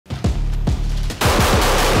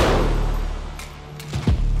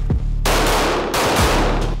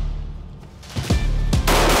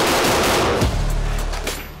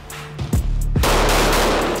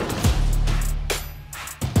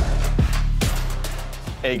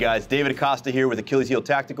Hey guys, David Acosta here with Achilles Heel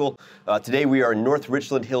Tactical. Today we are in North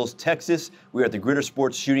Richland Hills, Texas. We are at the GRITR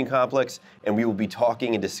Sports Shooting Complex, and we will be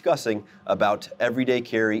talking and discussing about everyday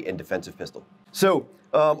carry and defensive pistol. So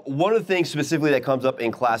one of the things specifically that comes up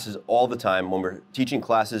in classes all the time when we're teaching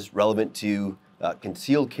classes relevant to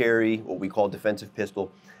concealed carry, what we call defensive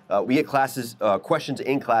pistol, we get questions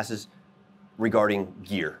in classes regarding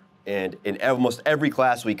gear. And in almost every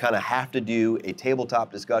class, we kind of have to do a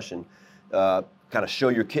tabletop discussion, kind of show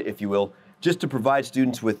your kit, if you will, just to provide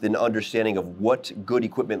students with an understanding of what good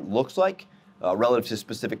equipment looks like relative to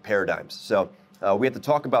specific paradigms. So we have to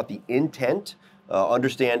talk about the intent,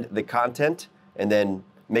 understand the content, and then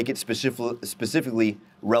make it specifically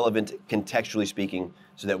relevant contextually speaking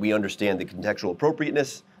so that we understand the contextual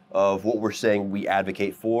appropriateness of what we're saying we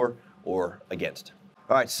advocate for or against.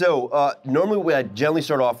 All right, so normally what I generally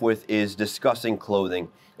start off with is discussing clothing.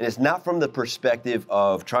 And it's not from the perspective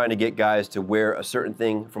of trying to get guys to wear a certain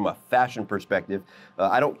thing from a fashion perspective.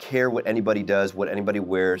 I don't care what anybody does, what anybody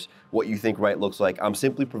wears, what you think right looks like. I'm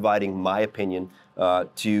simply providing my opinion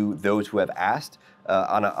to those who have asked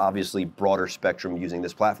on an obviously broader spectrum using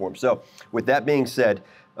this platform. So with that being said,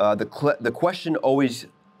 the question always,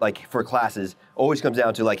 like for classes, always comes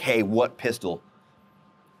down to like, hey, what pistol?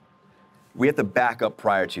 We have to back up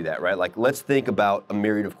prior to that, right? Like, let's think about a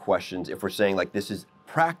myriad of questions if we're saying like this is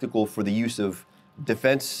practical for the use of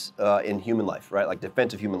defense in human life, right? Like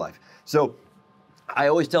defense of human life. So I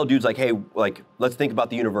always tell dudes like, hey, like let's think about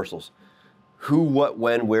the universals. Who, what,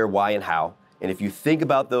 when, where, why, and how. And if you think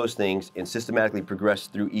about those things and systematically progress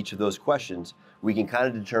through each of those questions, we can kind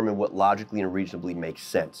of determine what logically and reasonably makes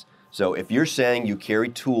sense. So if you're saying you carry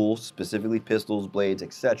tools, specifically pistols, blades,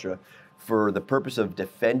 etc., for the purpose of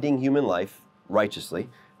defending human life righteously,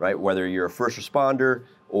 right? Whether you're a first responder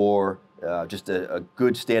or just a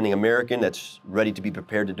good standing American that's ready to be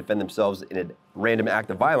prepared to defend themselves in a random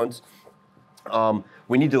act of violence,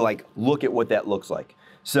 we need to like look at what that looks like.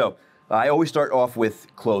 So I always start off with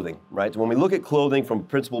clothing, right? So when we look at clothing from a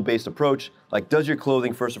principle-based approach, like does your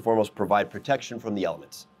clothing first and foremost provide protection from the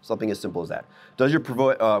elements? Something as simple as that. Does your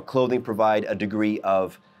clothing provide a degree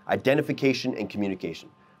of identification and communication,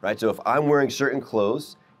 right? So if I'm wearing certain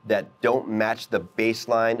clothes that don't match the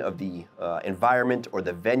baseline of the environment or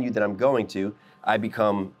the venue that I'm going to, I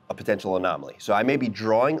become a potential anomaly. So I may be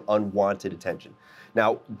drawing unwanted attention.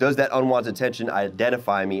 Now, does that unwanted attention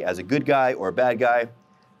identify me as a good guy or a bad guy?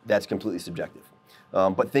 That's completely subjective.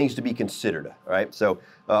 But things to be considered, all right? So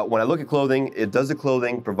when I look at clothing, does the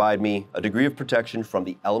clothing provide me a degree of protection from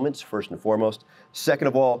the elements, first and foremost? Second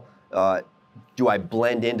of all, do I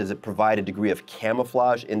blend in? Does it provide a degree of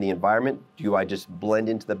camouflage in the environment? Do I just blend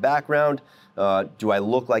into the background? Do I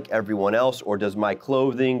look like everyone else? Or does my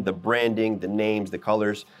clothing, the branding, the names, the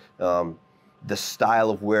colors, the style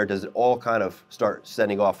of wear, does it all kind of start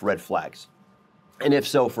sending off red flags? And if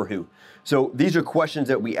so, for who? So these are questions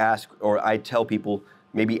that we ask, or I tell people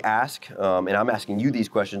maybe ask, and I'm asking you these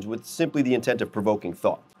questions with simply the intent of provoking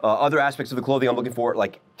thought. Other aspects of the clothing I'm looking for,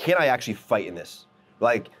 like, can I actually fight in this?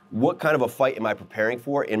 Like, what kind of a fight am I preparing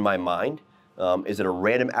for in my mind? Is it a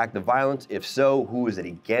random act of violence? If so, who is it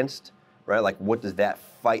against, right? Like, what does that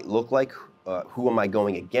fight look like? Who am I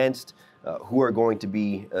going against? Who are going to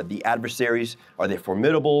be the adversaries? Are they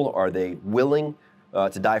formidable? Are they willing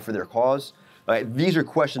to die for their cause? These are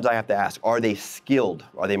questions I have to ask. Are they skilled?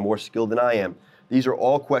 Are they more skilled than I am? These are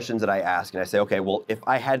all questions that I ask, and I say, okay, well, if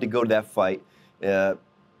I had to go to that fight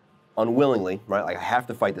unwillingly, right? Like, I have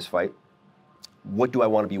to fight this fight. What do I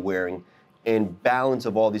want to be wearing? In balance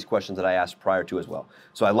of all these questions that I asked prior to as well.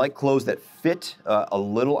 So I like clothes that fit a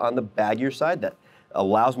little on the baggier side, that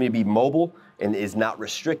allows me to be mobile and is not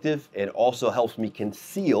restrictive, and also helps me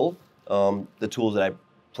conceal the tools that I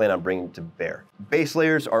plan on bringing to bear. Base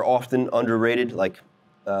layers are often underrated,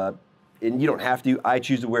 and you don't have to. I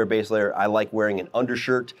choose to wear a base layer. I like wearing an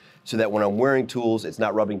undershirt so that when I'm wearing tools, it's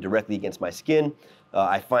not rubbing directly against my skin.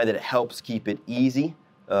 I find that it helps keep it easy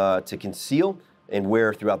to conceal and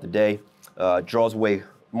wear throughout the day, draws away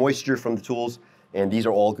moisture from the tools, and these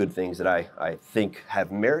are all good things that I think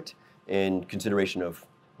have merit in consideration of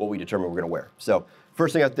what we determine we're gonna wear. So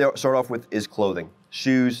first thing I start off with is clothing.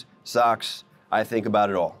 Shoes, socks, I think about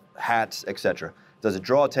it all. Hats, etc. Does it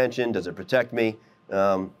draw attention? Does it protect me?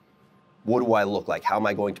 What do I look like? How am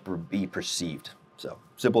I going to be perceived? So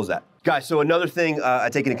simple as that. Guys, so another thing I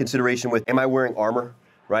take into consideration with, am I wearing armor?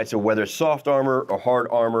 Right, so whether it's soft armor or hard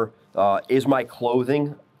armor, is my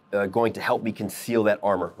clothing going to help me conceal that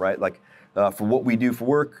armor, right? Like for what we do for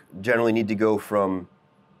work, generally need to go from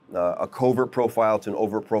a covert profile to an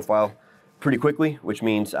overt profile pretty quickly, which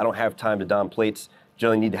means I don't have time to don plates.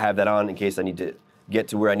 Generally need to have that on in case I need to get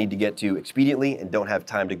to where I need to get to expediently and don't have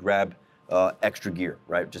time to grab extra gear,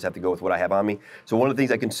 right? Just have to go with what I have on me. So one of the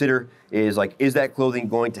things I consider is like, is that clothing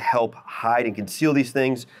going to help hide and conceal these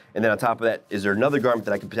things? And then on top of that, is there another garment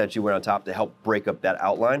that I could potentially wear on top to help break up that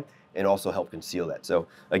outline and also help conceal that? So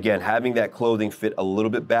again, having that clothing fit a little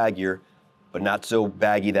bit baggier, but not so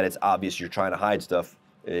baggy that it's obvious you're trying to hide stuff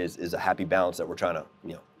is a happy balance that we're trying to,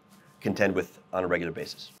 contend with on a regular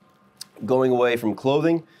basis. Going away from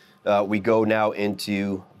clothing, we go now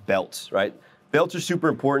into belts, right? Belts are super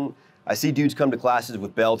important. I see dudes come to classes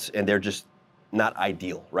with belts and they're just not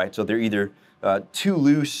ideal, right? So they're either too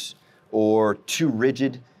loose or too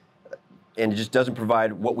rigid, and it just doesn't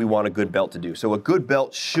provide what we want a good belt to do. So a good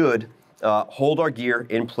belt should hold our gear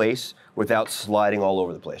in place without sliding all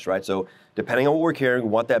over the place, right? So depending on what we're carrying, we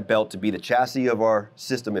want that belt to be the chassis of our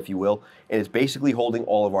system, if you will, and it's basically holding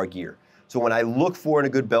all of our gear. So when I look for in a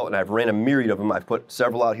good belt, and I've ran a myriad of them, I've put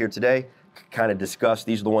several out here today, kind of discuss,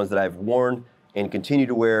 these are the ones that I've worn and continue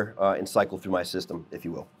to wear and cycle through my system, if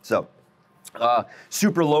you will. So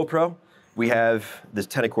super low pro, we have this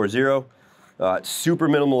Tenicor Zero, super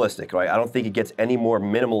minimalistic, right? I don't think it gets any more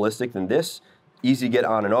minimalistic than this. Easy to get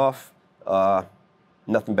on and off,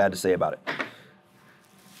 nothing bad to say about it.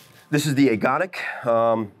 This is the Agonic,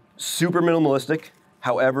 super minimalistic,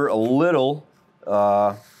 however, a little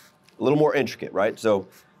more intricate, right? So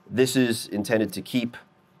this is intended to keep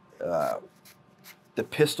the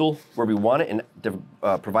pistol where we want it and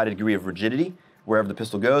to provide a degree of rigidity wherever the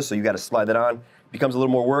pistol goes. So you got to slide that on. It becomes a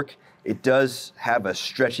little more work. It does have a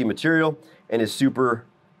stretchy material and is super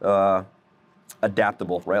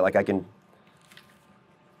adaptable, right? Like I can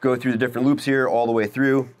go through the different loops here all the way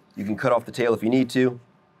through. You can cut off the tail if you need to.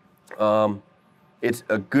 It's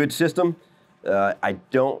a good system. I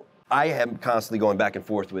am constantly going back and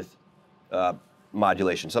forth with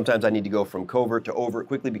modulation. Sometimes I need to go from covert to overt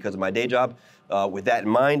quickly because of my day job. With that in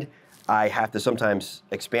mind, I have to sometimes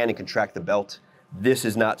expand and contract the belt. This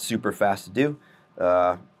is not super fast to do,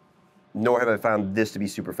 nor have I found this to be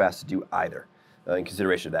super fast to do either, in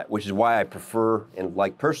consideration of that, which is why I prefer and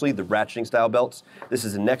like personally the ratcheting style belts. This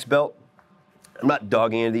is a next belt. I'm not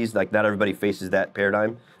dogging any of these, like not everybody faces that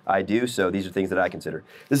paradigm. I do, so these are things that I consider.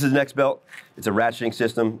 This is the next belt. It's a ratcheting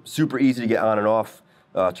system, super easy to get on and off,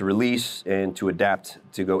 to release and to adapt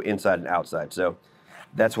to go inside and outside. So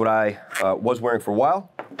that's what I was wearing for a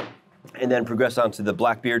while, and then progress on to the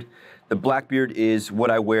Blackbeard. The Blackbeard is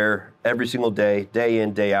what I wear every single day, day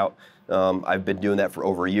in, day out. I've been doing that for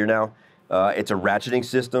over a year now. It's a ratcheting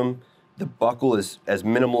system. The buckle is as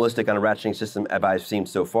minimalistic on a ratcheting system as I've seen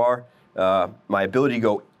so far. My ability to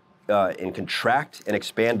go and contract and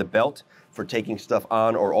expand the belt for taking stuff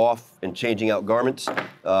on or off and changing out garments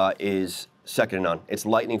is second to none. It's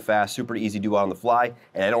lightning fast, super easy to do on the fly,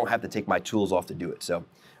 and I don't have to take my tools off to do it. So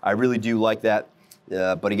I really do like that.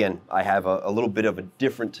 But again, I have a little bit of a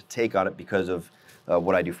different take on it because of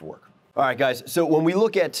what I do for work. All right, guys, so when we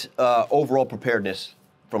look at overall preparedness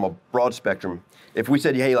from a broad spectrum, if we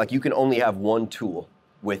said, hey, like you can only have one tool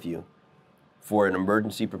with you for an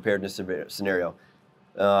emergency preparedness scenario,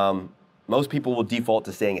 most people will default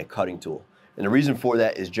to saying a cutting tool. And the reason for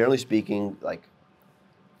that is, generally speaking, like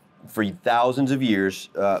for thousands of years,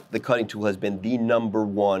 the cutting tool has been the number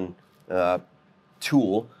one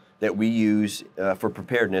tool that we use for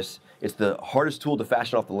preparedness. It's the hardest tool to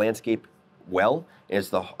fashion off the landscape well, and it's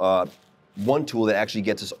the one tool that actually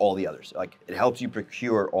gets us all the others. Like, it helps you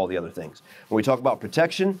procure all the other things. When we talk about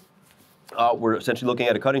protection, we're essentially looking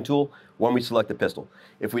at a cutting tool when we select the pistol.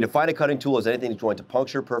 If we define a cutting tool as anything that's going to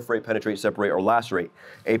puncture, perforate, penetrate, separate, or lacerate,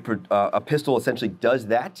 a pistol essentially does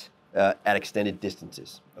that at extended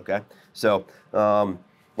distances, okay? So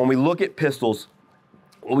when we look at pistols,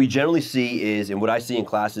 what we generally see is, and what I see in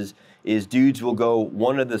classes, is dudes will go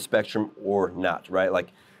one end of the spectrum or not, right? Like,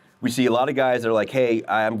 we see a lot of guys that are like, hey,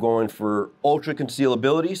 I'm going for ultra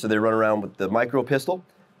concealability, so they run around with the micro pistol.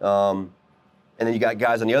 And then you got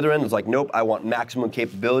guys on the other end that's like, nope, I want maximum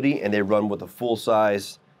capability, and they run with a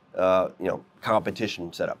full-size,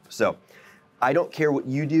 competition setup. So I don't care what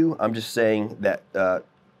you do. I'm just saying that I'm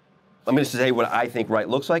going to say what I think right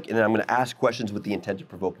looks like, and then I'm going to ask questions with the intent of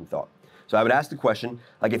provoking thought. So I would ask the question,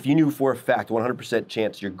 like, if you knew for a fact, 100%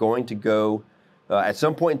 chance you're going to go, at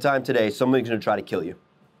some point in time today, somebody's going to try to kill you.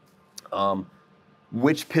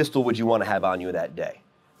 Which pistol would you want to have on you that day,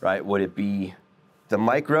 right? Would it be the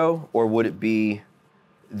micro, or would it be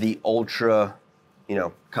the ultra,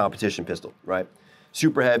 competition pistol, right?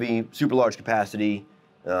 Super heavy, super large capacity,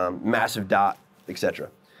 massive dot, etc.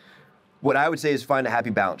 What I would say is find a happy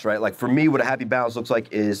balance, right? Like, for me, what a happy balance looks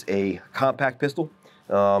like is a compact pistol.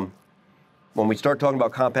 When we start talking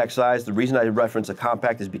about compact size, the reason I reference a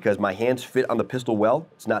compact is because my hands fit on the pistol well.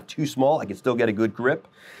 It's not too small. I can still get a good grip.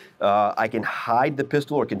 I can hide the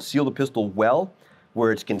pistol or conceal the pistol well,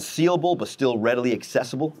 where it's concealable but still readily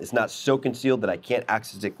accessible. It's not so concealed that I can't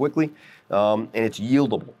access it quickly, and it's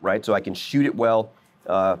yieldable, right? So I can shoot it well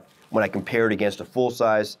when I compare it against a full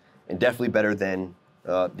size, and definitely better than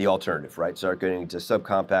the alternative, right? Start getting into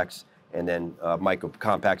subcompacts and then micro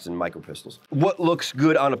compacts and micro pistols. What looks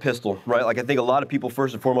good on a pistol, right? Like I think a lot of people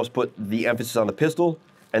first and foremost put the emphasis on the pistol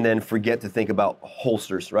and then forget to think about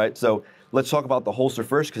holsters, right? So let's talk about the holster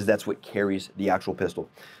first because that's what carries the actual pistol.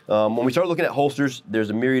 When we start looking at holsters, there's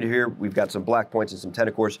a myriad here. We've got some black points and some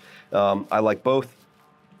Tenacors. I like both.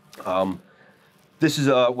 This is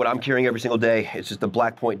what I'm carrying every single day. It's just a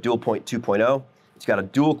black point dual point 2.0. It's got a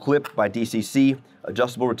dual clip by DCC,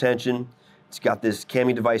 adjustable retention. It's got this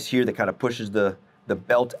camming device here that kind of pushes the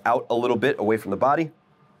belt out a little bit away from the body.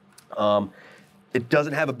 It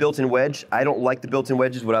doesn't have a built-in wedge. I don't like the built-in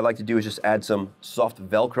wedges. What I like to do is just add some soft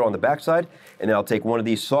Velcro on the backside, and then I'll take one of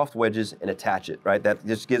these soft wedges and attach it, right? That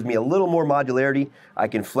just gives me a little more modularity. I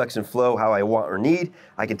can flex and flow how I want or need.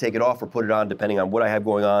 I can take it off or put it on depending on what I have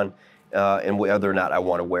going on and whether or not I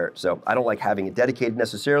want to wear it. So I don't like having it dedicated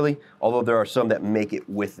necessarily, although there are some that make it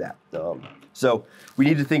with that. So we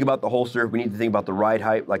need to think about the holster. We need to think about the ride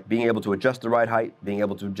height, like being able to adjust the ride height, being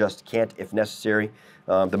able to adjust cant if necessary.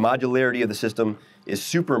 The modularity of the system is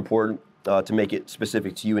super important to make it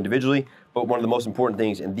specific to you individually. But one of the most important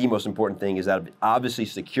things, and the most important thing, is that it obviously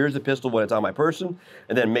secures the pistol when it's on my person,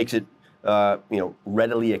 and then makes it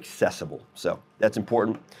readily accessible. So that's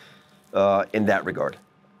important in that regard.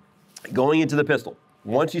 Going into the pistol.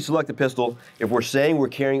 Once you select the pistol, if we're saying we're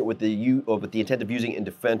carrying it with the intent of using it in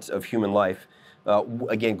defense of human life,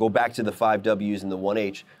 again, go back to the 5 W's and the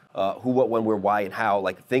 1H, who, what, when, where, why, and how.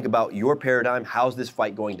 Like, think about your paradigm. How's this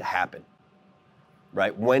fight going to happen?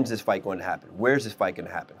 Right? When's this fight going to happen? Where's this fight going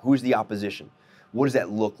to happen? Who's the opposition? What does that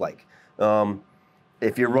look like?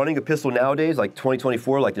 If you're running a pistol nowadays, like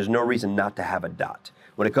 2024, like there's no reason not to have a dot.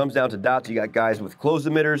 When it comes down to dots, you got guys with closed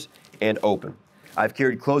emitters and open. I've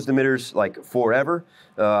carried closed emitters like forever,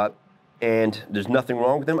 and there's nothing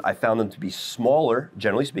wrong with them. I found them to be smaller,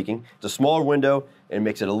 generally speaking. It's a smaller window, and it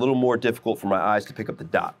makes it a little more difficult for my eyes to pick up the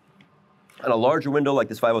dot. On a larger window like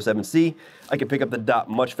this 507C, I can pick up the dot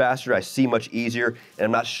much faster. I see much easier, and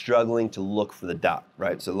I'm not struggling to look for the dot,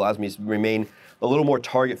 right? So it allows me to remain a little more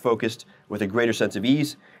target focused with a greater sense of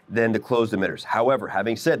ease than the closed emitters. However,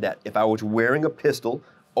 having said that, if I was wearing a pistol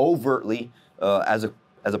overtly as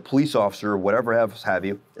a police officer or whatever else have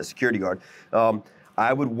you, a security guard,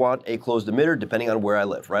 I would want a closed emitter depending on where I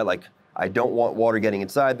live, right? Like, I don't want water getting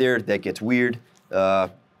inside there. That gets weird,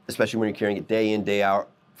 especially when you're carrying it day in, day out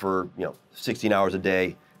for 16 hours a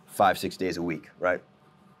day, 5-6 days a week, right?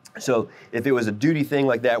 So if it was a duty thing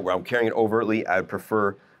like that where I'm carrying it overtly, I would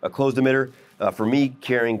prefer a closed emitter. For me,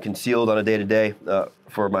 carrying concealed on a day-to-day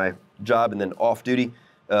for my job and then off-duty,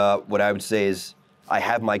 what I would say is I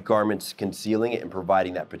have my garments concealing it and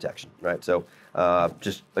providing that protection, right? So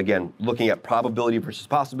just, again, looking at probability versus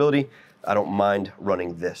possibility, I don't mind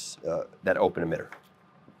running this, that open emitter.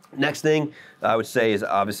 Next thing I would say is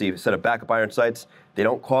obviously a set of backup iron sights. They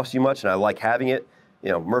don't cost you much, and I like having it.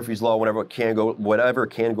 Murphy's Law, whatever can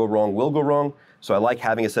go wrong will go wrong. So I like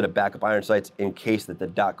having a set of backup iron sights in case that the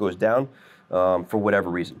dot goes down for whatever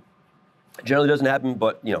reason. Generally doesn't happen,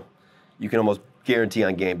 but you can almost guarantee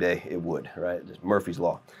on game day it would, right? Just Murphy's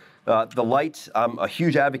Law. The light, I'm a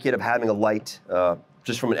huge advocate of having a light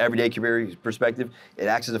just from an everyday carry perspective. It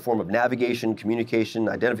acts as a form of navigation, communication,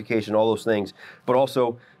 identification, all those things. But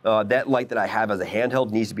also, that light that I have as a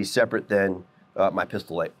handheld needs to be separate than my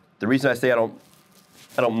pistol light. The reason I say I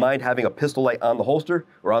don't mind having a pistol light on the holster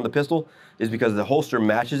or on the pistol is because the holster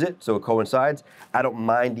matches it, so it coincides. I don't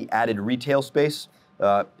mind the added retail space.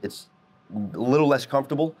 It's a little less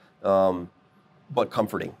comfortable, but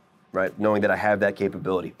comforting, right? Knowing that I have that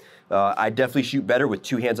capability. I definitely shoot better with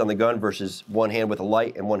 2 hands on the gun versus 1 hand with a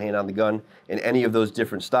light and 1 hand on the gun in any of those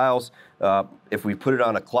different styles. If we put it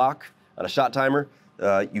on a clock, on a shot timer,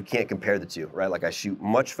 you can't compare the two, right? Like, I shoot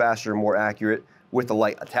much faster, more accurate with the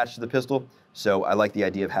light attached to the pistol. So I like the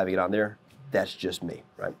idea of having it on there. That's just me,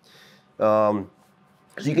 right? So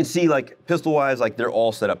you can see, like, pistol-wise, like, they're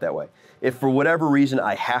all set up that way. If for whatever reason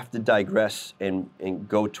I have to digress and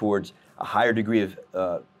go towards a higher degree of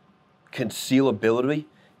concealability,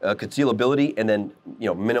 and then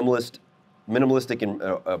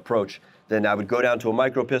minimalistic approach, then I would go down to a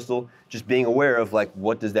micro pistol, just being aware of, like,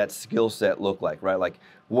 what does that skill set look like, right? Like,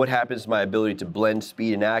 what happens to my ability to blend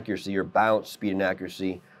speed and accuracy or balance speed and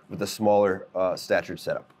accuracy with a smaller statured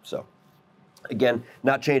setup. So Again,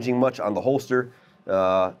 not changing much on the holster.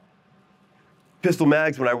 Pistol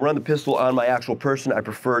mags, when I run the pistol on my actual person, I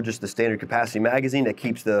prefer just the standard capacity magazine that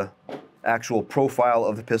keeps the actual profile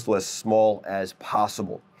of the pistol as small as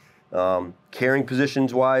possible. Carrying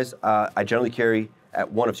positions wise, I generally carry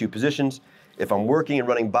at one of two positions. If I'm working and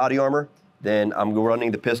running body armor, then I'm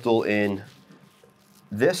running the pistol in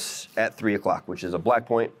this at 3 o'clock, which is a black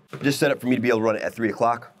point. Just set up for me to be able to run it at 3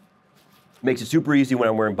 o'clock. Makes it super easy when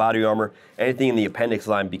I'm wearing body armor. Anything in the appendix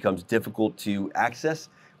line becomes difficult to access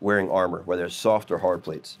wearing armor, whether it's soft or hard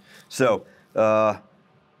plates. So, as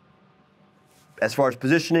far as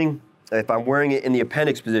positioning, if I'm wearing it in the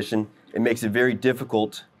appendix position, it makes it very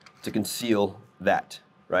difficult to conceal that,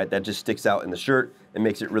 right? That just sticks out in the shirt and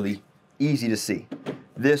makes it really easy to see.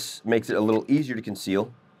 This makes it a little easier to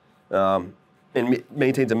conceal and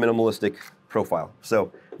maintains a minimalistic profile.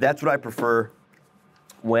 So that's what I prefer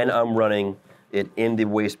when I'm running it in the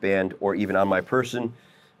waistband or even on my person,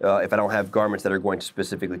 if I don't have garments that are going to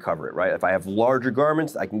specifically cover it, right? If I have larger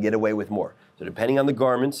garments, I can get away with more. So depending on the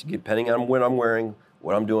garments, depending on what I'm wearing,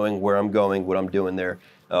 what I'm doing, where I'm going, what I'm doing there,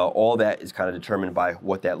 all that is kind of determined by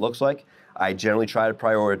what that looks like. I generally try to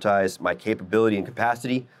prioritize my capability and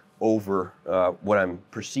capacity over what I'm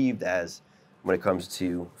perceived as when it comes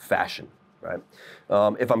to fashion, right?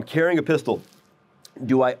 If I'm carrying a pistol,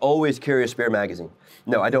 do I always carry a spare magazine?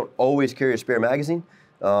 No, I don't always carry a spare magazine.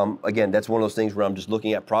 Again, that's one of those things where I'm just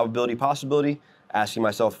looking at probability, possibility, asking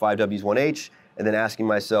myself 5Ws, 1H, and then asking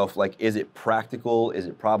myself, like, is it practical? Is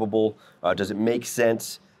it probable? Does it make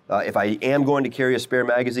sense? If I am going to carry a spare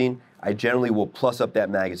magazine, I generally will plus up that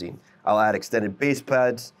magazine. I'll add extended base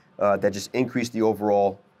pads that just increase the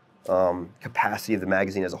overall capacity of the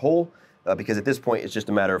magazine as a whole, because at this point, it's just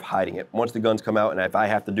a matter of hiding it. Once the guns come out, and if I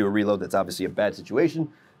have to do a reload, that's obviously a bad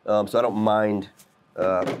situation, so I don't mind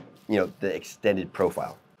the extended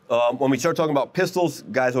profile. When we start talking about pistols,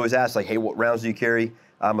 guys always ask, like, hey, what rounds do you carry?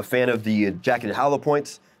 I'm a fan of the jacketed hollow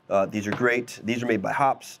points. These are great. These are made by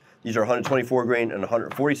Hops. These are 124 grain and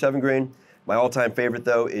 147 grain. My all-time favorite,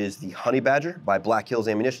 though, is the Honey Badger by Black Hills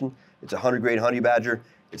Ammunition. It's a 100 grain Honey Badger.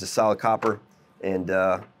 It's a solid copper, and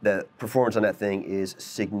the performance on that thing is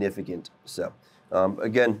significant. So,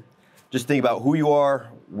 again, just think about who you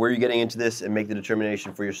are, where you're getting into this, and make the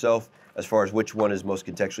determination for yourself as far as which one is most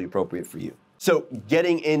contextually appropriate for you. So,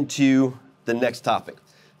 getting into the next topic.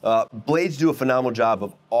 Blades do a phenomenal job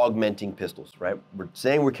of augmenting pistols, right? We're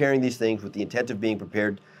saying we're carrying these things with the intent of being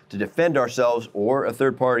prepared to defend ourselves or a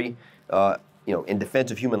third party, in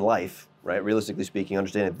defense of human life, right? Realistically speaking,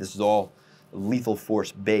 understanding that this is all lethal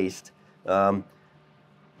force based.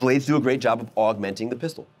 Blades do a great job of augmenting the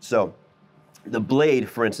pistol. So the blade,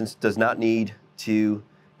 for instance, does not need to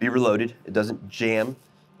be reloaded. It doesn't jam.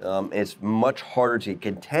 And it's much harder to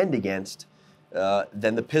contend against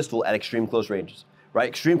than the pistol at extreme close ranges, right?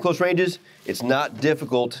 Extreme close ranges, it's not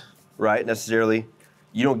difficult, right, necessarily.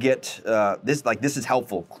 You don't get, this is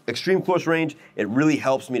helpful. Extreme close range, it really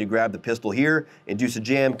helps me to grab the pistol here, induce a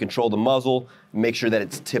jam, control the muzzle, make sure that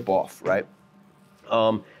it's tip off, right?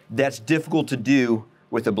 That's difficult to do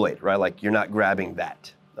with a blade, right? Like, you're not grabbing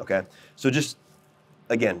that, okay? So just,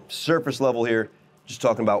 again, surface level here, just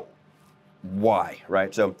talking about why,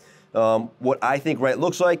 right? So what I think right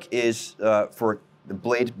looks like is for the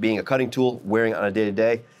blade being a cutting tool, wearing on a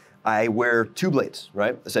day-to-day, I wear two blades,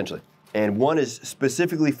 right, essentially. And one is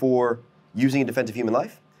specifically for using in defense of human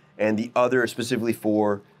life, and the other is specifically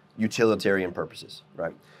for utilitarian purposes,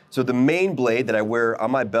 right? So the main blade that I wear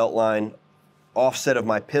on my belt line, offset of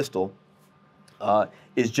my pistol,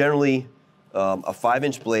 is generally a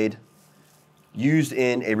 5-inch blade used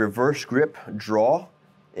in a reverse grip draw,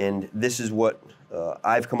 and this is what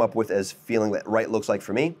I've come up with as feeling that right looks like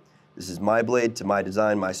for me. This is my blade to my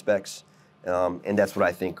design, my specs, and that's what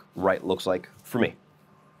I think right looks like for me.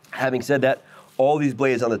 Having said that, all these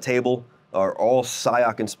blades on the table are all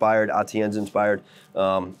SIOC inspired, Atienza inspired,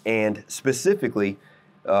 and specifically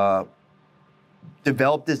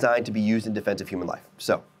developed, designed to be used in defense of human life.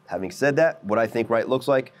 So, having said that, what I think right looks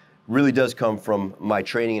like really does come from my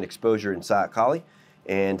training and exposure in SIOC Kali,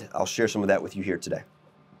 and I'll share some of that with you here today.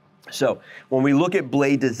 So, when we look at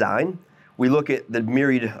blade design, we look at the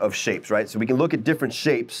myriad of shapes, right? So we can look at different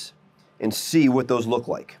shapes and see what those look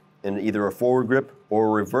like in either a forward grip or a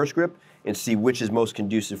reverse grip, and see which is most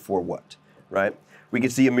conducive for what, right? We can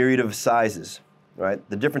see a myriad of sizes, right?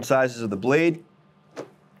 The different sizes of the blade,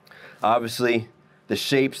 obviously the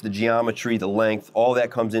shapes, the geometry, the length, all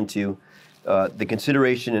that comes into the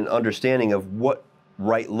consideration and understanding of what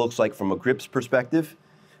right looks like from a grip's perspective,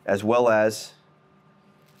 as well as,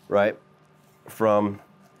 right, from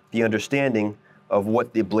the understanding of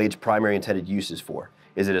what the blade's primary intended use is for.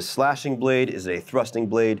 Is it a slashing blade? Is it a thrusting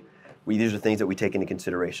blade? These are things that we take into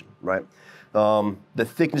consideration, right? The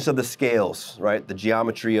thickness of the scales, right? The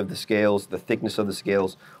geometry of the scales, the thickness of the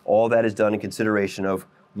scales, all that is done in consideration of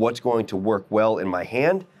what's going to work well in my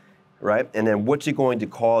hand, right? And then what's it going to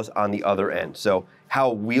cause on the other end. So how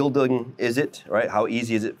wielding is it, right? How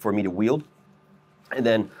easy is it for me to wield? And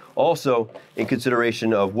then also in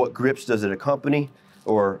consideration of what grips does it accompany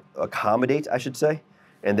or accommodate, I should say.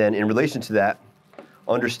 And then in relation to that,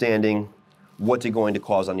 understanding what's it going to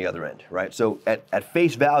cause on the other end, right? So at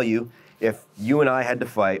face value, if you and I had to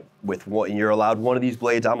fight with one, you're allowed one of these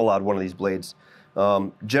blades, I'm allowed one of these blades,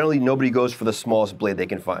 generally nobody goes for the smallest blade they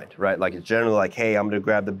can find, right? Like it's generally like, hey, I'm gonna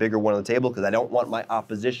grab the bigger one on the table because I don't want my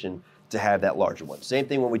opposition to have that larger one. Same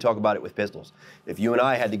thing when we talk about it with pistols. If you and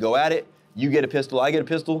I had to go at it, you get a pistol, I get a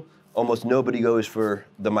pistol, almost nobody goes for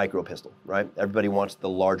the micro pistol, right? Everybody wants the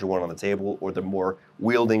larger one on the table or the more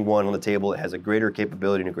wielding one on the table that has a greater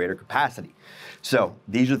capability and a greater capacity. So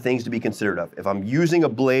these are things to be considered of. If I'm using a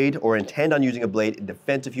blade or intend on using a blade in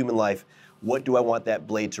defense of human life, what do I want that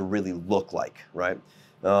blade to really look like, right?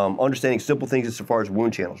 Understanding simple things as far as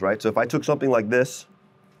wound channels, right? So if I took something like this,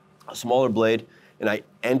 a smaller blade, and I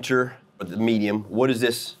enter the medium, what does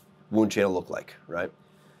this wound channel look like, right?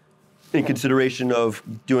 In consideration of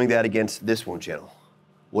doing that against this wound channel,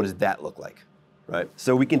 what does that look like, right?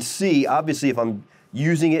 So we can see, obviously, if I'm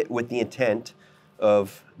using it with the intent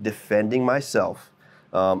of defending myself,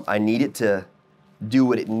 I need it to do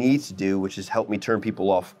what it needs to do, which is help me turn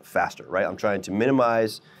people off faster, right? I'm trying to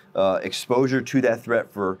minimize exposure to that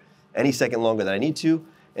threat for any second longer than I need to,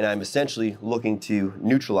 and I'm essentially looking to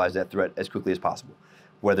neutralize that threat as quickly as possible.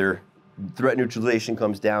 Whether threat neutralization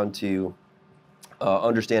comes down to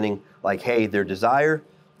understanding like, hey, their desire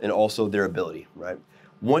and also their ability, right?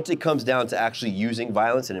 Once it comes down to actually using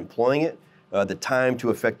violence and employing it, the time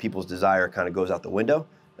to affect people's desire kind of goes out the window.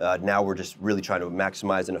 Now we're just really trying to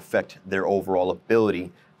maximize and affect their overall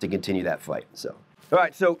ability to continue that fight. So, all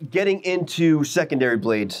right, so getting into secondary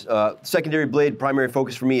blades. Secondary blade primary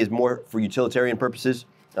focus for me is more for utilitarian purposes.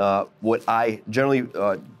 What I generally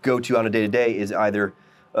go to on a day-to-day is either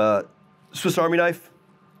Swiss Army knife.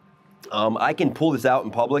 I can pull this out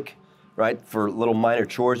in public, right, for little minor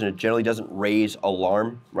chores, and it generally doesn't raise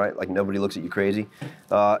alarm, right? Like nobody looks at you crazy.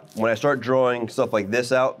 When I start drawing stuff like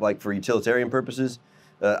this out, like for utilitarian purposes,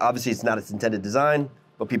 obviously it's not its intended design,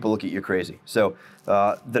 but people look at you crazy. So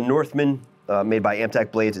the Northman made by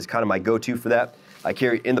Amtac Blades is kind of my go-to for that. I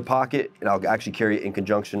carry it in the pocket, and I'll actually carry it in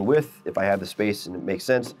conjunction with, if I have the space and it makes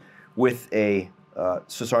sense, with a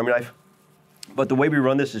Swiss Army knife. But the way we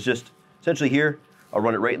run this is just essentially here, I'll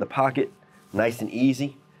run it right in the pocket, nice and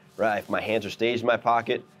easy, right? If my hands are staged in my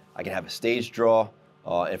pocket, I can have a stage draw.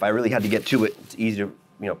 If I really had to get to it, it's easy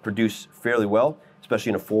to produce fairly well,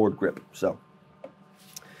 especially in a forward grip. So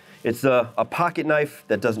it's a pocket knife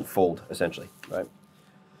that doesn't fold, essentially, right?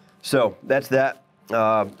 So that's that.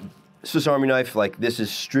 Swiss Army knife, like this is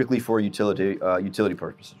strictly for utility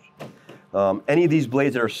purposes. Any of these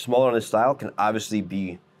blades that are smaller in this style can obviously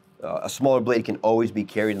be, a smaller blade can always be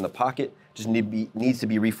carried in the pocket, just needs to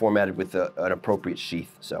be reformatted with an appropriate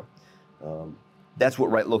sheath. So that's what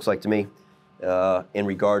right looks like to me in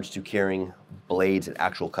regards to carrying blades and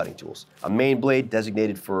actual cutting tools. A main blade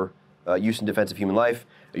designated for use in defense of human life,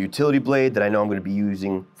 a utility blade that I know I'm going to be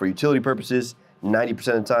using for utility purposes 90%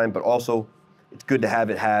 of the time, but also it's good to have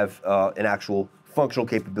it have an actual functional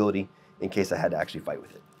capability in case I had to actually fight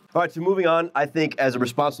with it. All right, so moving on, I think as a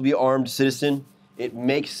responsibly armed citizen, it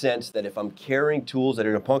makes sense that if I'm carrying tools that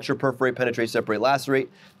are going to puncture, perforate, penetrate, separate, lacerate,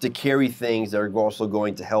 to carry things that are also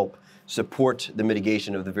going to help support the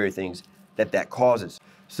mitigation of the very things that causes.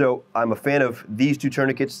 So I'm a fan of these two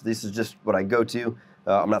tourniquets. This is just what I go to.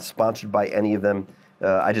 I'm not sponsored by any of them.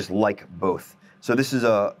 I just like both. So this is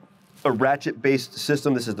a ratchet-based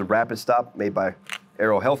system. This is the Rapid Stop made by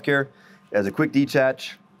Arrow Healthcare. It has a quick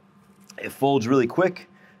detach. It folds really quick,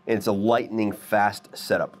 and it's a lightning fast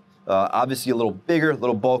setup. Obviously a little bigger, a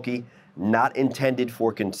little bulky, not intended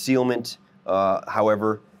for concealment.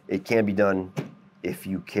 However, it can be done if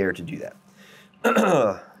you care to do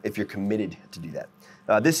that, if you're committed to do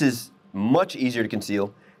that. This is much easier to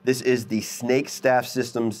conceal. This is the Snake Staff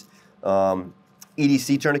Systems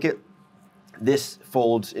EDC tourniquet. This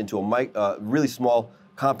folds into a really small,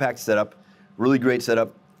 compact setup, really great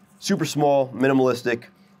setup, super small, minimalistic.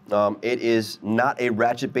 It is not a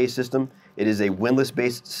ratchet-based system. It is a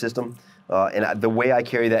windlass-based system, and the way I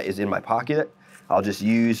carry that is in my pocket. I'll just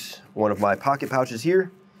use one of my pocket pouches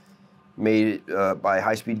here, made by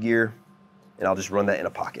High Speed Gear, and I'll just run that in a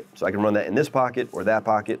pocket. So I can run that in this pocket or that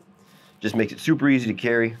pocket. Just makes it super easy to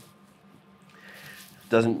carry.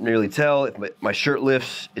 doesn't really tell. If my shirt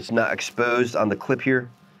lifts, it's not exposed on the clip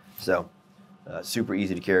here. So super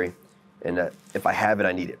easy to carry. And if I have it,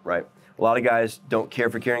 I need it, right? A lot of guys don't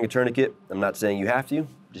care for carrying a tourniquet. I'm not saying you have to,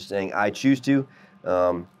 just saying I choose to.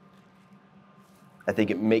 I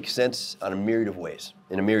think it makes sense in a myriad of ways.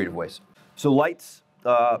 So lights,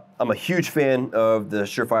 I'm a huge fan of the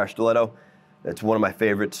Surefire Stiletto. It's one of my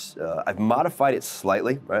favorites. I've modified it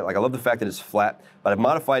slightly, right? Like I love the fact that it's flat, but I've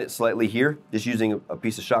modified it slightly here, just using a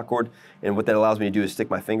piece of shot cord. And what that allows me to do is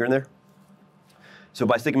stick my finger in there. So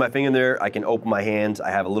by sticking my finger in there, I can open my hands.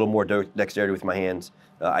 I have a little more dexterity with my hands.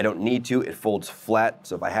 I don't need to, it folds flat.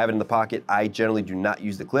 So if I have it in the pocket, I generally do not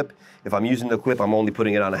use the clip. If I'm using the clip, I'm only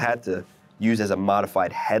putting it on a hat to use as a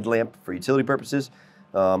modified headlamp for utility purposes.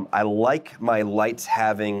 I like my lights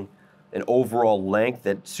having an overall length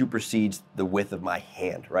that supersedes the width of my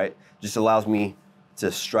hand, right? Just allows me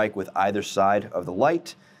to strike with either side of the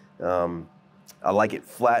light. I like it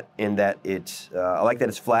flat in that it's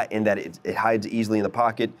flat in that it hides easily in the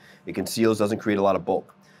pocket. It conceals, doesn't create a lot of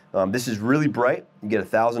bulk. This is really bright. You get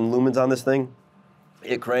 1,000 lumens on this thing.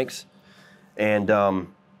 It cranks, and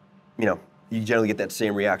you know, you generally get that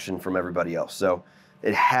same reaction from everybody else. So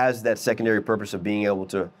it has that secondary purpose of being able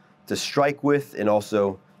to strike with, and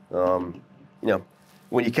also, you know,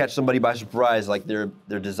 when you catch somebody by surprise, like their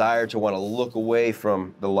desire to want to look away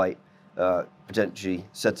from the light potentially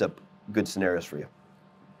sets up good scenarios for you.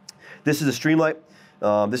 This is a streamlight.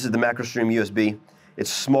 This is the MacroStream USB.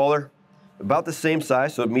 It's smaller, about the same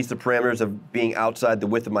size, so it meets the parameters of being outside the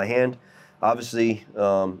width of my hand. Obviously,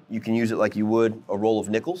 you can use it like you would a roll of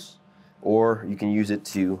nickels, or you can use it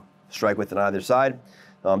to strike with on either side.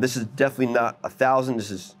 This is definitely not 1,000.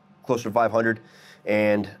 This is closer to 500,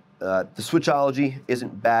 and the switchology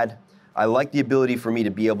isn't bad. I like the ability for me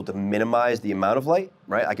to be able to minimize the amount of light,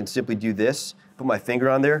 right? I can simply do this, put my finger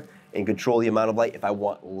on there, and control the amount of light if I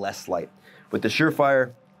want less light. With the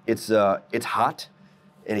Surefire, it's hot,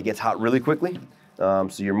 and it gets hot really quickly, so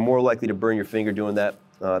you're more likely to burn your finger doing that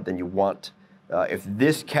than you want. If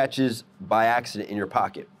this catches by accident in your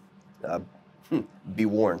pocket, be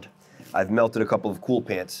warned. I've melted a couple of cool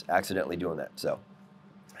pants accidentally doing that. So,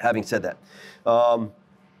 having said that,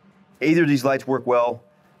 either of these lights work well.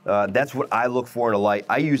 That's what I look for in a light.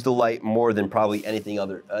 I use the light more than probably anything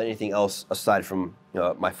else aside from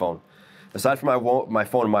my phone. Aside from my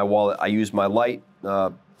phone and my wallet, I use my light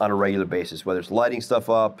on a regular basis, whether it's lighting stuff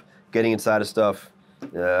up, getting inside of stuff.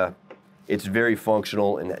 It's very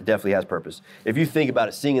functional and it definitely has purpose. If you think about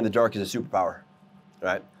it, seeing in the dark is a superpower,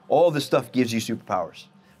 right? All of this stuff gives you superpowers,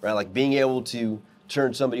 right? Like being able to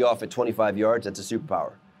turn somebody off at 25 yards, that's a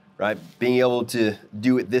superpower, right? Being able to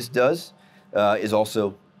do what this does is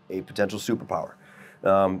also a potential superpower.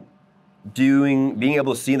 Being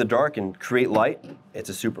able to see in the dark and create light, it's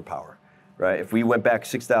a superpower, right? If we went back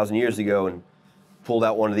 6,000 years ago and pulled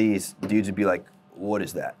out one of these, dudes would be like, what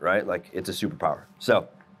is that, right? Like, it's a superpower. So,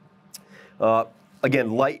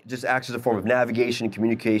 again, light just acts as a form of navigation,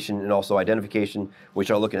 communication, and also identification,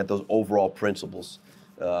 which are looking at those overall principles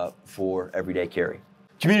for everyday carry.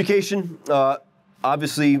 Communication,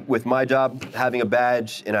 obviously, with my job, having a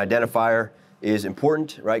badge and identifier is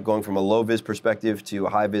important, right? Going from a low-vis perspective to a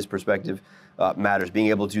high-vis perspective matters. Being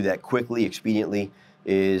able to do that quickly, expediently,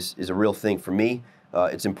 is a real thing for me.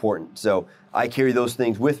 It's important. So I carry those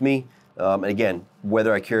things with me. And again,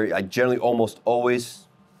 whether I generally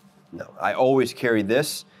I always carry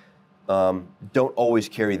this. Don't always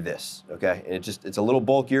carry this, okay? And it's a little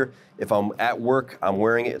bulkier. If I'm at work, I'm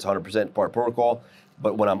wearing it. It's 100% part of protocol.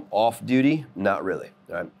 But when I'm off duty, not really,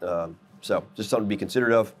 all right? So just something to be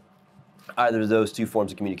considerate of. Either of those two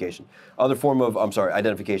forms of communication.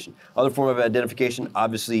 Identification. Other form of identification,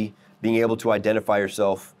 obviously being able to identify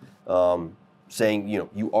yourself, saying,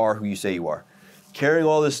 you are who you say you are. Carrying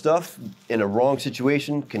all this stuff in a wrong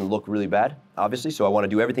situation can look really bad, obviously, so I want to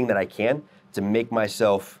do everything that I can to make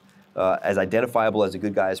myself as identifiable as a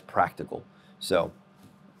good guy as practical. So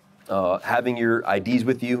having your IDs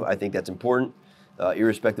with you, I think that's important,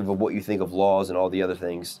 irrespective of what you think of laws and all the other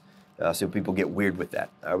things. So people get weird with that.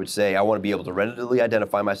 I would say I want to be able to readily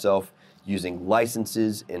identify myself using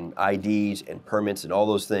licenses and IDs and permits and all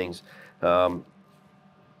those things to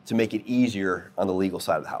make it easier on the legal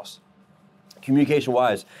side of the house.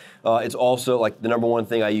 Communication-wise, it's also like the number one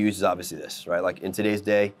thing I use is obviously this, right? Like in today's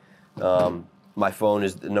day, my phone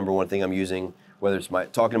is the number one thing I'm using, whether it's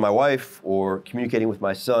talking to my wife or communicating with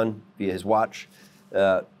my son via his watch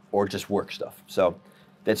or just work stuff. So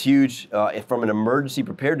that's huge. From an emergency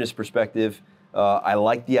preparedness perspective, I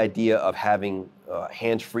like the idea of having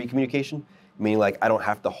hands-free communication, meaning like I don't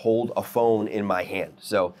have to hold a phone in my hand.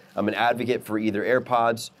 So I'm an advocate for either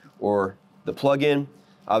AirPods or the plug-in.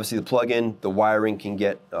 Obviously the plug-in, the wiring can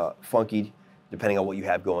get funky depending on what you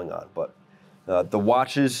have going on. But the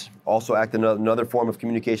watches also act another form of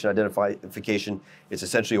communication identification. It's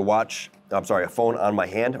essentially a phone on my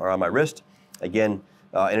hand or on my wrist. Again,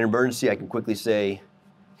 in an emergency, I can quickly say,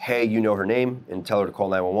 hey, you know her name, and tell her to call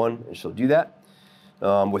 911, and she'll do that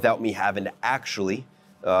without me having to actually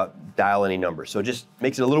dial any numbers. So it just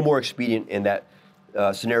makes it a little more expedient in that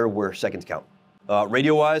scenario where seconds count.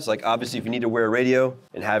 Radio-wise, like obviously if you need to wear a radio,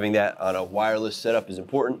 and having that on a wireless setup is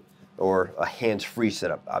important, or a hands-free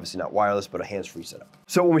setup. Obviously not wireless, but a hands-free setup.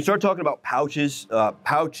 So when we start talking about pouches,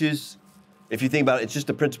 if you think about it, it's just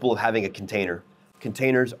the principle of having a container.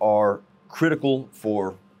 Containers are critical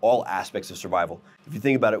for all aspects of survival. If you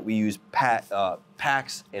think about it, we use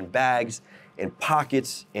packs and bags and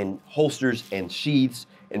pockets and holsters and sheaths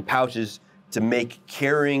and pouches to make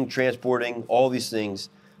carrying, transporting, all these things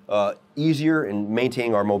easier and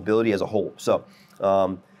maintaining our mobility as a whole. So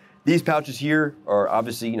these pouches here are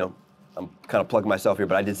obviously, you know, I'm kind of plugging myself here,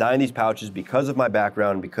 but I designed these pouches because of my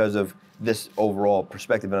background, because of this overall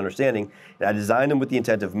perspective and understanding, and I designed them with the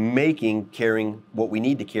intent of making carrying what we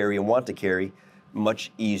need to carry and want to carry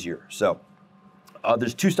much easier. So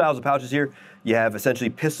there's two styles of pouches here. You have essentially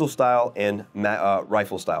pistol style and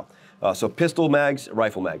rifle style. So pistol mags,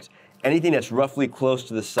 rifle mags. Anything that's roughly close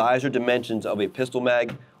to the size or dimensions of a pistol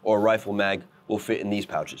mag or rifle mag will fit in these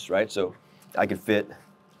pouches, right? So I can fit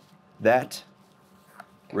that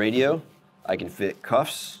radio, I can fit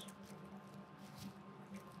cuffs,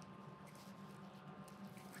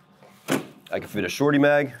 I can fit a shorty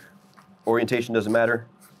mag, orientation doesn't matter,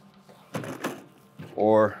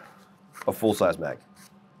 or a full-size mag,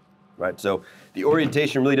 right? So the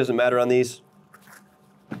orientation really doesn't matter on these.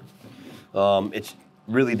 It's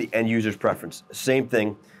really the end user's preference. Same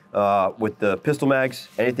thing with the pistol mags,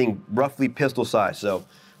 anything roughly pistol size. So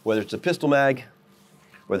whether it's a pistol mag,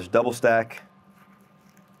 whether it's double stack,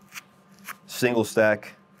 single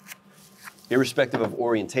stack, irrespective of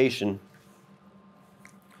orientation,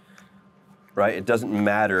 right? It doesn't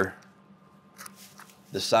matter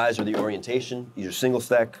the size or the orientation. These are single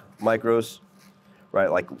stack micros,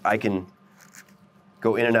 right? Like I can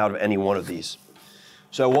go in and out of any one of these.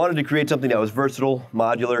 So I wanted to create something that was versatile,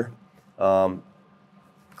 modular.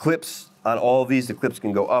 Clips on all of these, the clips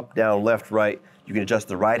can go up, down, left, right. You can adjust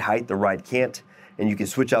the ride height, the ride can't, and you can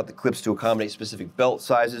switch out the clips to accommodate specific belt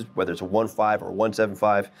sizes, whether it's a 1.5 or a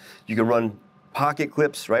 1.75. You can run pocket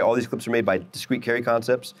clips, right? All these clips are made by Discrete Carry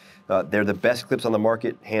Concepts. They're the best clips on the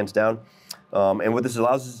market, hands down. And what this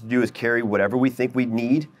allows us to do is carry whatever we think we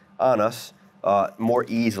need on us more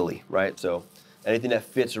easily, right? So anything that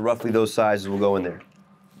fits roughly those sizes will go in there.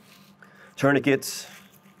 Tourniquets,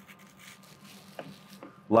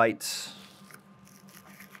 lights,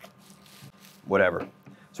 whatever.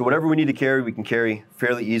 So whatever we need to carry, we can carry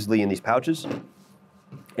fairly easily in these pouches.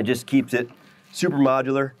 It just keeps it super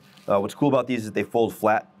modular. What's cool about these is they fold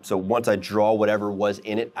flat. So once I draw whatever was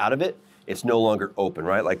in it out of it, it's no longer open,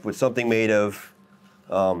 right? Like with something made of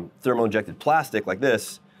thermal injected plastic like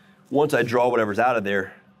this, once I draw whatever's out of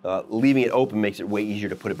there, leaving it open makes it way easier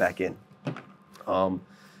to put it back in.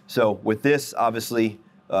 So with this, obviously,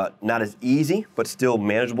 not as easy, but still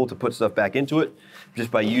manageable to put stuff back into it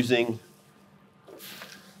just by using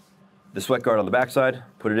the sweat guard on the backside,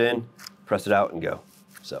 put it in, press it out, and go.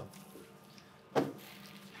 So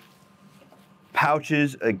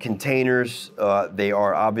pouches, containers, they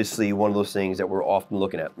are obviously one of those things that we're often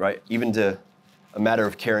looking at, right? Even to a matter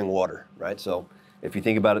of carrying water, right? So if you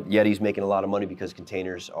think about it, Yeti's making a lot of money because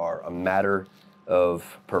containers are a matter of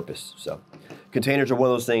purpose. So containers are one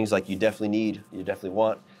of those things like you definitely need, you definitely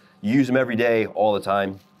want. You use them every day, all the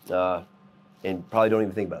time, and probably don't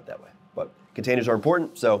even think about it that way. But containers are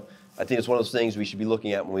important, so I think it's one of those things we should be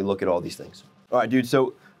looking at when we look at all these things. All right, dude,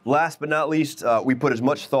 so last but not least, we put as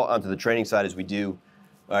much thought onto the training side as we do,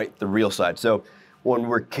 all right, the real side. So when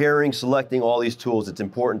we're carrying, selecting all these tools, it's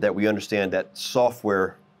important that we understand that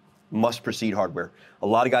software must precede hardware. A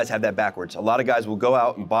lot of guys have that backwards. A lot of guys will go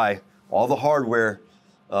out and buy all the hardware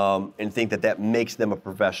and think that that makes them a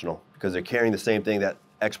professional because they're carrying the same thing that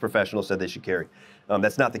ex-professionals said they should carry.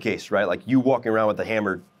 That's not the case, right? Like you walking around with a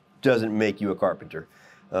hammer doesn't make you a carpenter.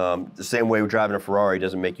 The same way driving a Ferrari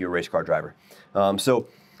doesn't make you a race car driver. So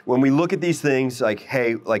when we look at these things, like,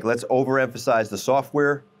 hey, like let's overemphasize the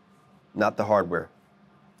software, not the hardware.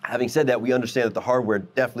 Having said that, we understand that the hardware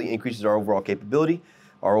definitely increases our overall capability,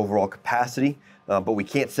 our overall capacity, but we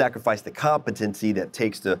can't sacrifice the competency that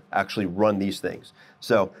takes to actually run these things.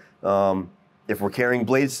 So if we're carrying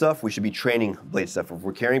blade stuff, we should be training blade stuff. If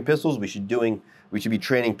we're carrying pistols, we should be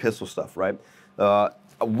training pistol stuff, right?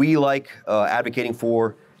 We like advocating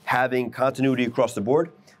for having continuity across the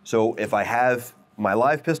board. So if I have my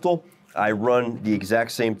live pistol, I run the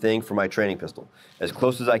exact same thing for my training pistol, as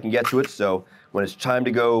close as I can get to it. So when it's time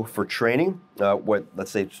to go for training,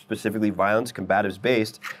 let's say specifically violence, combatives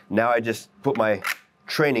based, now I just put my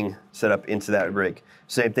training setup into that rig.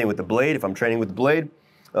 Same thing with the blade. If I'm training with the blade,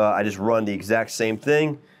 I just run the exact same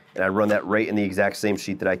thing, and I run that right in the exact same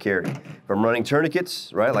sheet that I carry. If I'm running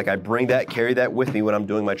tourniquets, right, like I bring that, carry that with me when I'm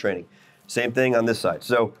doing my training. Same thing on this side.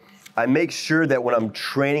 So I make sure that when I'm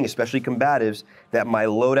training, especially combatives, that my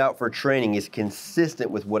loadout for training is consistent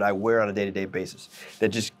with what I wear on a day-to-day basis. That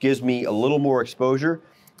just gives me a little more exposure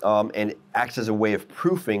and acts as a way of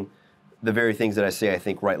proofing the very things that I say I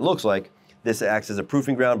think right looks like. This acts as a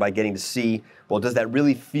proofing ground by getting to see, well, does that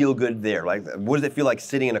really feel good there? Like, what does it feel like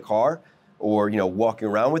sitting in a car or, you know, walking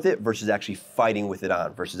around with it versus actually fighting with it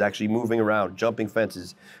on, versus actually moving around, jumping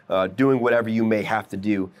fences, doing whatever you may have to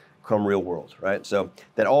do come real world, right? So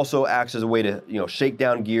that also acts as a way to, you know, shake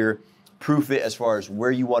down gear, proof it as far as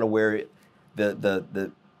where you want to wear it,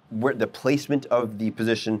 the placement of the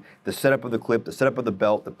position, the setup of the clip, the setup of the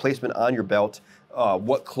belt, the placement on your belt,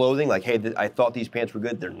 what clothing, like, hey, I thought these pants were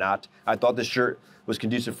good, they're not. I thought this shirt was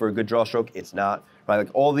conducive for a good draw stroke, it's not, right? Like,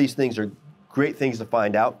 all these things are great things to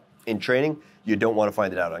find out in training. You don't want to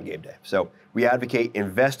find it out on game day. So we advocate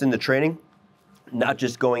invest in the training, not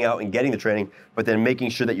just going out and getting the training, but then making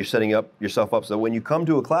sure that you're setting up yourself up so when you come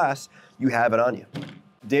to a class, you have it on you.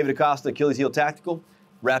 David Acosta, Achilles Heel Tactical,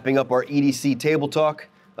 wrapping up our EDC table talk.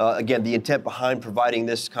 Again, the intent behind providing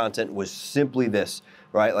this content was simply this,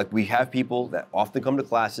 right? Like, we have people that often come to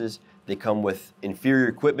classes, they come with inferior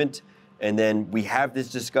equipment, and then we have this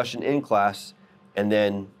discussion in class, and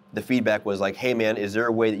then the feedback was like, hey man, is there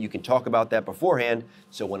a way that you can talk about that beforehand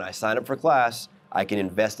so when I sign up for class, I can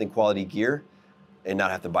invest in quality gear and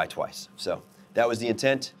not have to buy twice? So that was the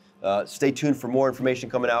intent. Stay tuned for more information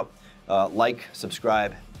coming out. Like,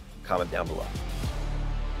 subscribe, comment down below.